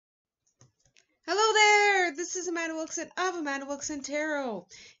Hello there! This is Amanda Wilkinson of Amanda Wilkinson Tarot.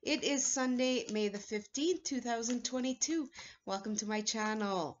 It is Sunday, May the 15th, 2022. Welcome to my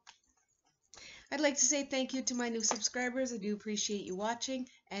channel. I'd like to say thank you to my new subscribers. I do appreciate you watching,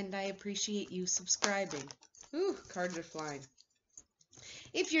 and I appreciate you subscribing. Ooh, cards are flying.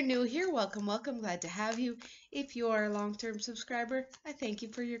 If you're new here, welcome, welcome. Glad to have you. If you are a long-term subscriber, I thank you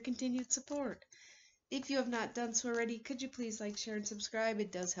for your continued support. If you have not done so already, could you please like, share, and subscribe?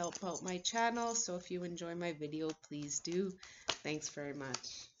 It does help out my channel, so if you enjoy my video, please do. Thanks very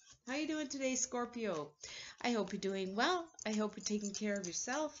much. How you doing today, Scorpio? I hope you're doing well. I hope you're taking care of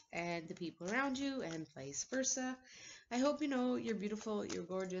yourself and the people around you, and vice versa. I hope you know you're beautiful, you're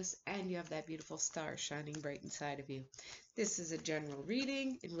gorgeous, and you have that beautiful star shining bright inside of you. This is a general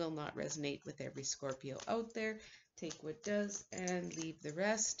reading. It will not resonate with every Scorpio out there. Take what does and leave the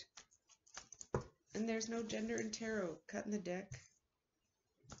rest. And there's no gender in tarot. Cutting the deck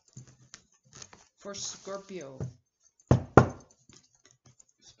for Scorpio.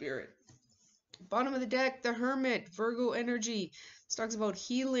 Spirit. Bottom of the deck, the Hermit, Virgo energy. This talks about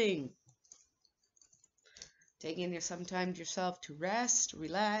healing. Taking some time to yourself to rest,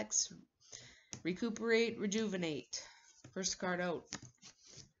 relax, recuperate, rejuvenate. First card out.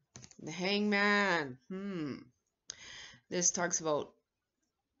 The Hangman. This talks about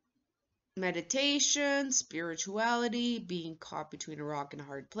meditation, spirituality, being caught between a rock and a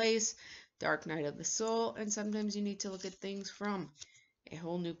hard place, dark night of the soul, and sometimes you need to look at things from a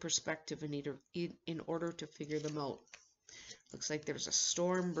whole new perspective in order to figure them out. Looks like there's a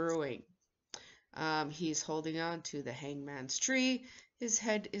storm brewing. He's holding on to the Hangman's tree. His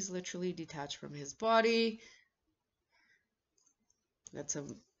head is literally detached from his body. Got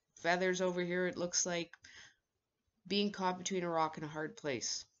some feathers over here. It looks like being caught between a rock and a hard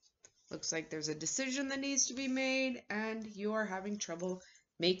place. Looks like there's a decision that needs to be made, and you are having trouble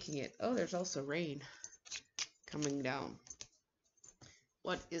making it. Oh, there's also rain coming down.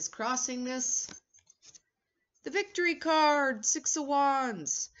 What is crossing this? The Victory card, Six of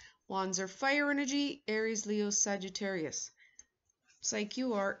Wands. Wands are fire energy, Aries, Leo, Sagittarius. It's like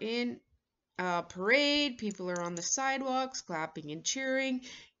you are in a parade. People are on the sidewalks clapping and cheering.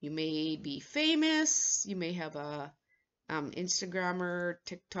 You may be famous. You may have a Instagrammer,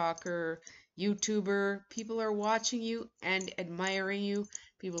 TikToker, YouTuber. People are watching you and admiring you.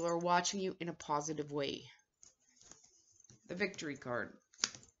 People are watching you in a positive way. The Victory card.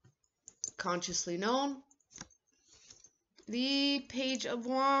 Consciously known. The Page of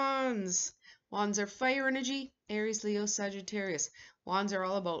Wands. Wands are fire energy, Aries, Leo, Sagittarius. Wands are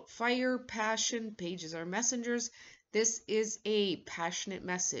all about fire, passion. Pages are messengers. This is a passionate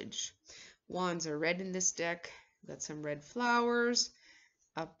message. Wands are red in this deck. Got some red flowers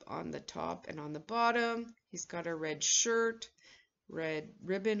up on the top and on the bottom. He's got a red shirt, red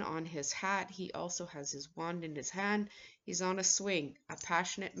ribbon on his hat. He also has his wand in his hand. He's on a swing. A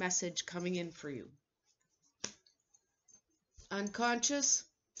passionate message coming in for you. Unconscious.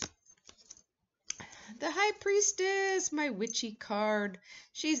 The High Priestess, my witchy card.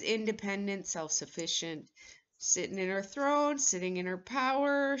 She's independent, self-sufficient, sitting in her throne, sitting in her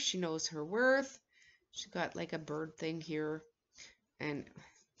power. She knows her worth. She got like a bird thing here, and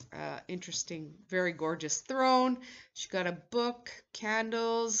interesting, very gorgeous throne. She got a book,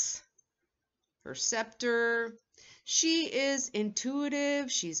 candles, her scepter. She is intuitive.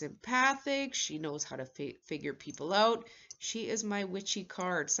 She's empathic. She knows how to figure people out. She is my witchy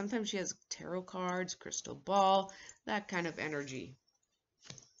card. Sometimes she has tarot cards, crystal ball, that kind of energy.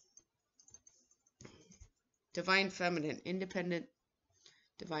 Divine Feminine, independent,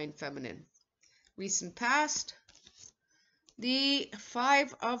 Divine Feminine. Recent past, the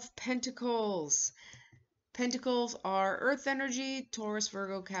Five of Pentacles. Pentacles are earth energy, Taurus,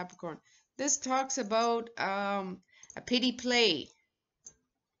 Virgo, Capricorn. This talks about a pity play.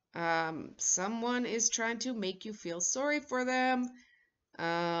 Someone is trying to make you feel sorry for them.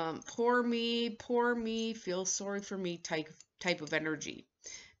 Poor me, feel sorry for me type of energy.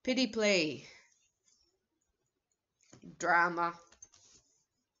 Pity play. Drama.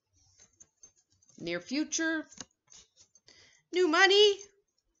 Near future. New money.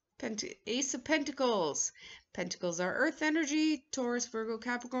 Ace of Pentacles. Pentacles are earth energy, Taurus, Virgo,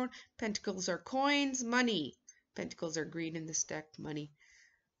 Capricorn. Pentacles are coins, money. Pentacles are green in this deck, money.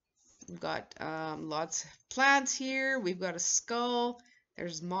 We've got lots of plants here. We've got a skull.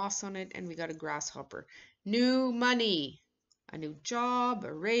 There's moss on it, and we got a grasshopper. New money. A new job,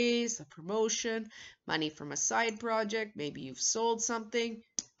 a raise, a promotion, money from a side project. Maybe you've sold something.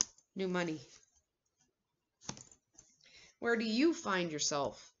 New money. Where do you find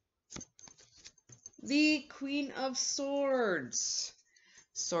yourself? The Queen of Swords.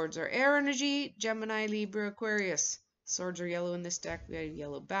 Swords are air energy, Gemini, Libra, Aquarius. Swords are yellow in this deck. We have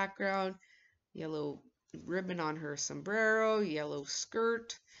yellow background, yellow ribbon on her sombrero, yellow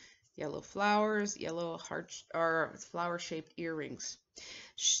skirt, yellow flowers, yellow heart or flower-shaped earrings.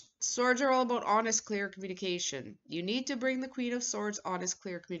 Swords are all about honest, clear communication. You need to bring the Queen of Swords honest,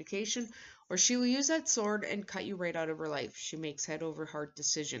 clear communication, or she will use that sword and cut you right out of her life. She makes head over heart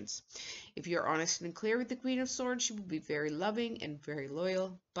decisions. If you're honest and clear with the Queen of Swords, she will be very loving and very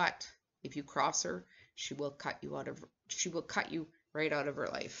loyal. But if you cross her, she will cut you right out of her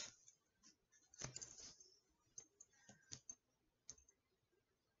life.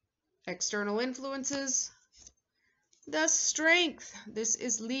 External influences. The Strength. This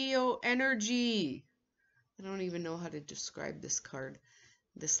is Leo energy. I don't even know how to describe this card.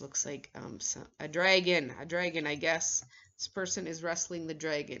 This looks like a dragon, I guess. This person is wrestling the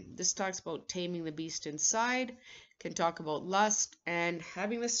dragon. This talks about taming the beast inside, can talk about lust and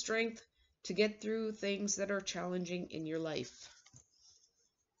having the strength to get through things that are challenging in your life.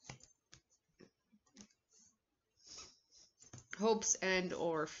 Hopes and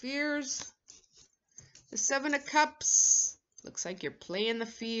or fears. The Seven of Cups. Looks like you're playing the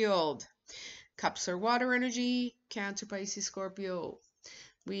field. Cups are water energy. Cancer, Pisces, Scorpio.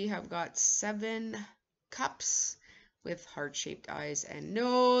 We have got 7 cups with heart-shaped eyes and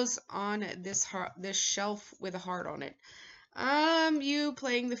nose on this shelf with a heart on it. You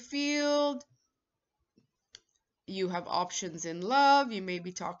playing the field. You have options in love. You may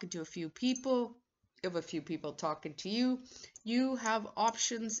be talking to a few people. You have a few people talking to you. You have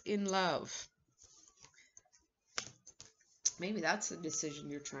options in love. Maybe that's the decision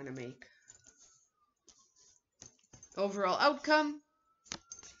you're trying to make. Overall outcome.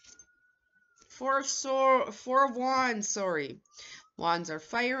 Four of Wands, sorry. Wands are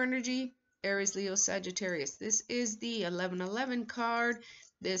fire energy. Aries, Leo, Sagittarius. This is the 1111 card.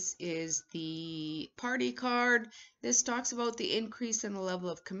 This is the party card. This talks about the increase in the level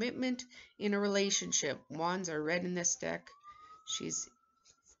of commitment in a relationship. Wands are red in this deck. She's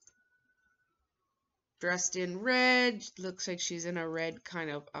dressed in red. Looks like she's in a red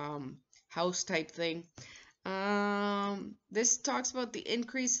kind of house type thing. This talks about the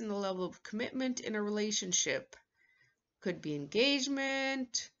increase in the level of commitment in a relationship. Could be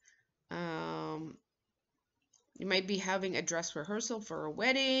engagement. You might be having a dress rehearsal for a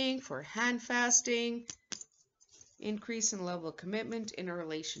wedding, for hand fasting. Increase in the level of commitment in a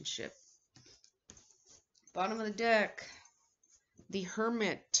relationship. Bottom of the deck. The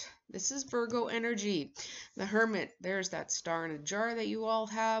Hermit. This is Virgo energy. The Hermit. There's that star in a jar that you all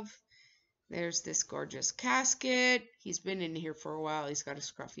have. There's this gorgeous casket. He's been in here for a while. He's got a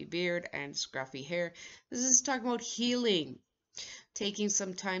scruffy beard and scruffy hair. This is talking about healing. Taking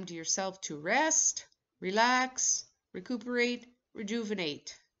some time to yourself to rest, relax, recuperate,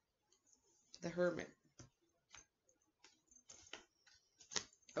 rejuvenate. The Hermit.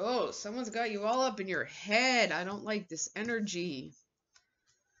 Oh, someone's got you all up in your head. I don't like this energy.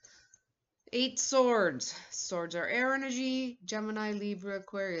 8 Swords. Swords are air energy. Gemini, Libra,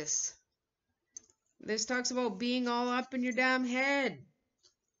 Aquarius. This talks about being all up in your damn head.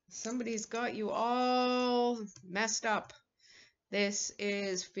 Somebody's got you all messed up. This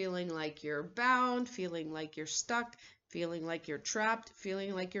is feeling like you're bound, feeling like you're stuck, feeling like you're trapped,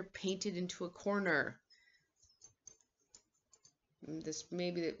 feeling like you're painted into a corner. This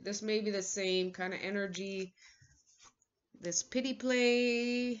may be the same kind of energy. This pity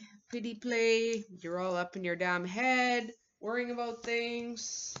play. You're all up in your damn head, worrying about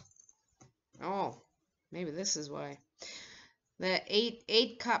things. Oh, maybe this is why. The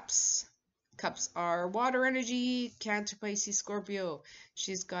 8 cups. Cups are water energy. Cancer, Pisces, Scorpio.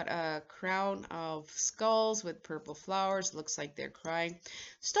 She's got a crown of skulls with purple flowers. Looks like they're crying.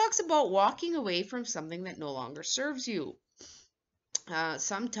 This talks about walking away from something that no longer serves you.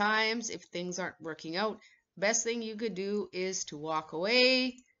 Sometimes if things aren't working out, best thing you could do is to walk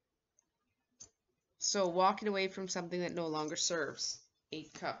away. So walking away from something that no longer serves.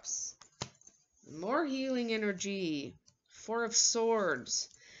 8 cups. More healing energy. 4 of Swords.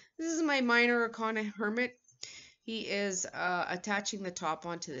 This is my minor arcana Hermit. He is attaching the top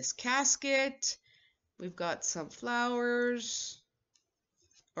onto this casket. We've got some flowers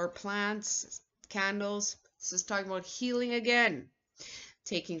or plants, candles. This is talking about healing again.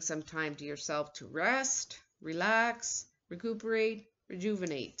 Taking some time to yourself to rest, relax, recuperate,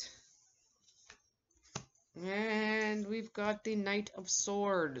 rejuvenate. And we've got the Knight of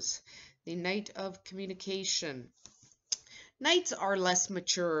Swords, the Knight of Communication. Knights are less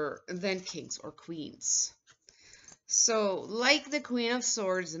mature than kings or queens. So, like the Queen of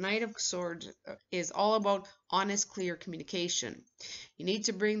Swords, the Knight of Swords is all about honest, clear communication. You need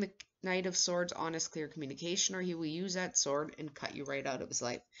to bring the Knight of Swords honest, clear communication, or he will use that sword and cut you right out of his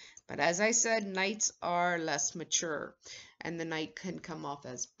life. But as I said, knights are less mature, and the knight can come off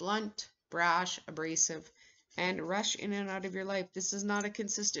as blunt, brash, abrasive, and rush in and out of your life. This is not a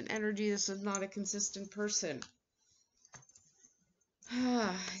consistent energy. This is not a consistent person.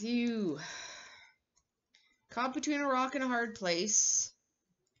 You caught between a rock and a hard place.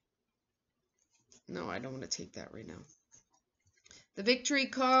 No, I don't want to take that right now. The Victory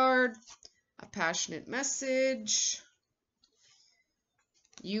card, a passionate message.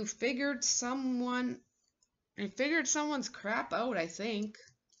 You figured someone's crap out, I think.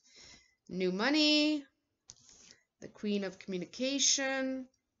 New money. The Queen of Communication.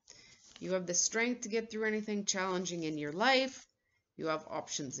 You have the strength to get through anything challenging in your life. You have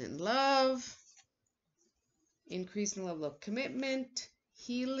options in love. Increasing level of commitment.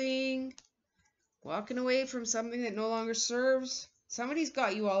 Healing. Walking away from something that no longer serves. Somebody's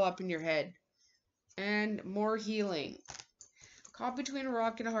got you all up in your head. And more healing. Caught between a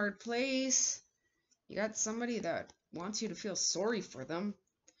rock and a hard place. You got somebody that wants you to feel sorry for them.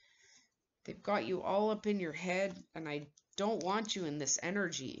 They've got you all up in your head, and I don't want you in this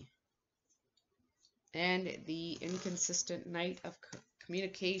energy. And the inconsistent Knight of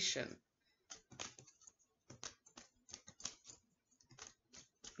Communication.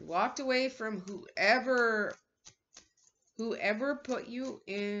 You walked away from whoever put you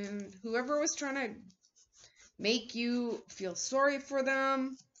in, whoever was trying to make you feel sorry for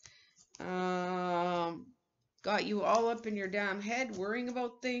them. Got you all up in your damn head worrying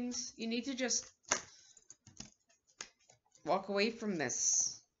about things. You need to just walk away from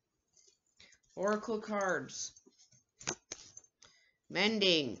this. Oracle cards.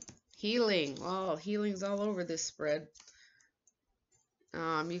 Mending. Healing. Oh, healing's all over this spread.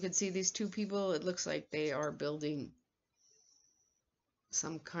 You can see these two people. It looks like they are building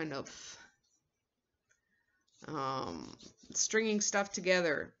some kind of stringing stuff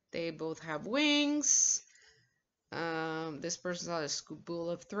together. They both have wings. This person's on a spool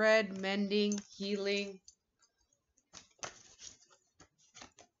of thread, mending, healing.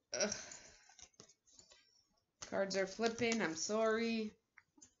 Ugh. Cards are flipping, I'm sorry.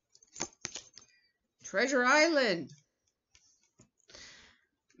 Treasure Island.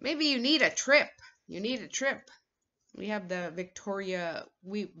 Maybe you need a trip. You need a trip. We have the Victoria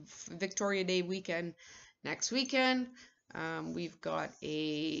Day weekend next weekend. We've got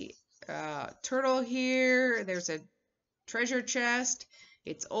a turtle here. There's a treasure chest.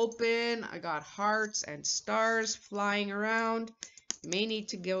 It's open. I got hearts and stars flying around. You may need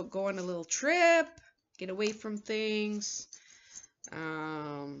to go on a little trip, get away from things.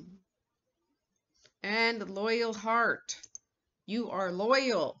 And loyal heart. You are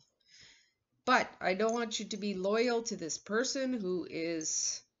loyal. But I don't want you to be loyal to this person who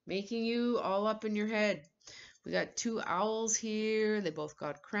is making you all up in your head. We got two owls here. They both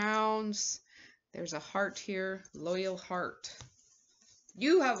got crowns. There's a heart here. Loyal heart.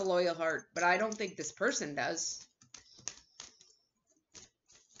 You have a loyal heart, but I don't think this person does.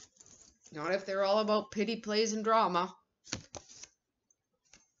 Not if they're all about pity, plays, and drama.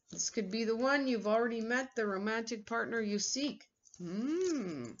 This could be the one. You've already met the romantic partner you seek.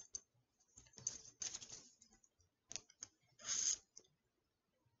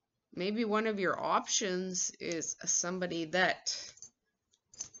 Maybe one of your options is somebody that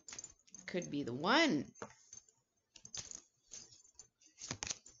could be the one.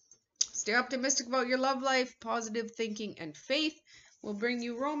 Stay optimistic about your love life. Positive thinking and faith will bring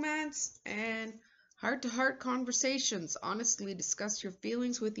you romance and heart-to-heart conversations. Honestly discuss your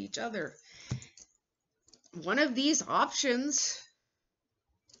feelings with each other. One of these options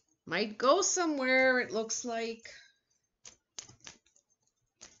might go somewhere, it looks like.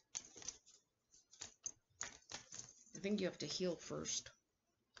 I think you have to heal first.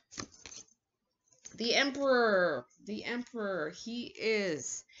 The Emperor. The Emperor. He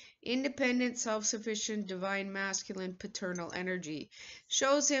is independent, self-sufficient, divine, masculine, paternal energy.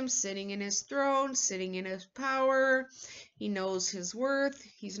 Shows him sitting in his throne, sitting in his power. He knows his worth.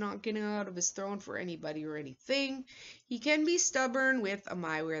 He's not getting out of his throne for anybody or anything. He can be stubborn with a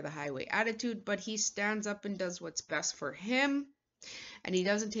my way or the highway attitude, but he stands up and does what's best for him. And he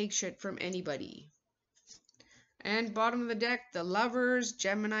doesn't take shit from anybody. And bottom of the deck, the Lovers,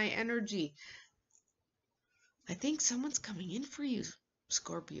 Gemini energy. I think someone's coming in for you,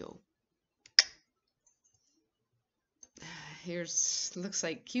 Scorpio. Here's, looks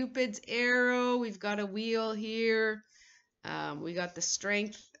like Cupid's arrow. We've got a wheel here. We got the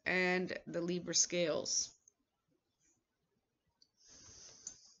Strength and the Libra scales.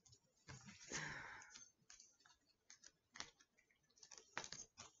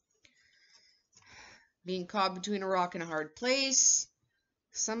 being caught between a rock and a hard place.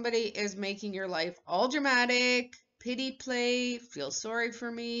 Somebody is making your life all dramatic, pity play, feel sorry for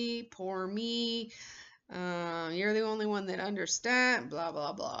me, poor me, you're the only one that understands, blah,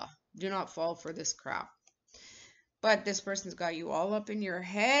 blah, blah. Do not fall for this crap. But this person's got you all up in your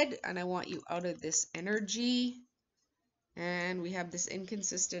head, and I want you out of this energy. And we have this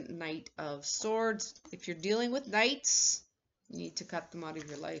inconsistent Knight of Swords. If you're dealing with knights, you need to cut them out of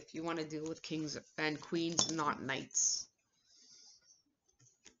your life. You want to deal with kings and queens, not knights.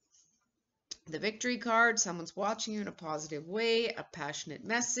 The Victory card, someone's watching you in a positive way, a passionate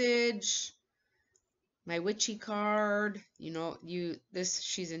message. My Witchy card,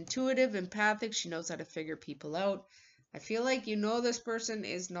 she's intuitive, empathic, she knows how to figure people out. I feel like this person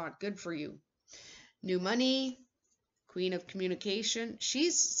is not good for you. New Money, Queen of Communication. She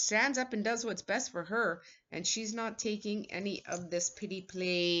stands up and does what's best for her, and she's not taking any of this pity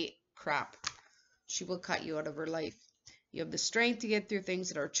play crap. She will cut you out of her life. You have the strength to get through things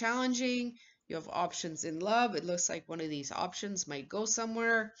that are challenging. You have options in love. It looks like one of these options might go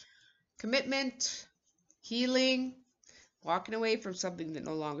somewhere. Commitment, healing, walking away from something that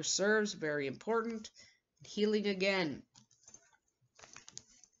no longer serves, very important. Healing again.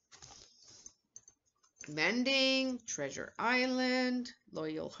 Mending, Treasure Island,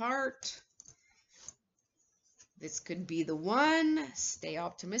 Loyal Heart. This could be the one. Stay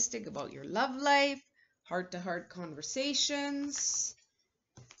optimistic about your love life. Heart-to-heart conversations.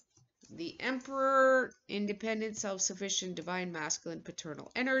 The Emperor, independent, self-sufficient, divine, masculine, paternal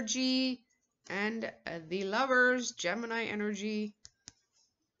energy. And the Lovers, Gemini energy.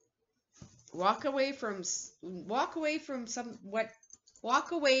 Walk away from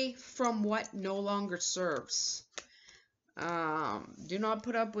what no longer serves. Do not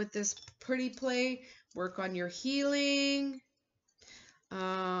put up with this pretty play. Work on your healing.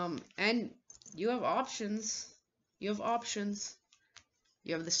 And you have options. You have options.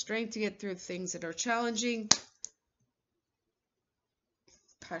 You have the strength to get through things that are challenging.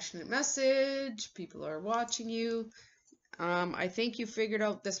 Passionate message. People are watching you. I think you figured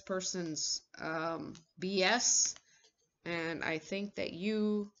out this person's BS. And I think that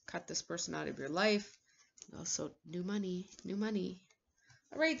you cut this person out of your life. Also, new money, new money.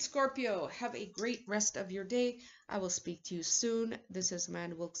 All right, Scorpio, have a great rest of your day. I will speak to you soon. This is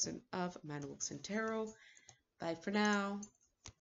Amanda Wilkinson of Amanda Wilkinson Tarot. Bye for now.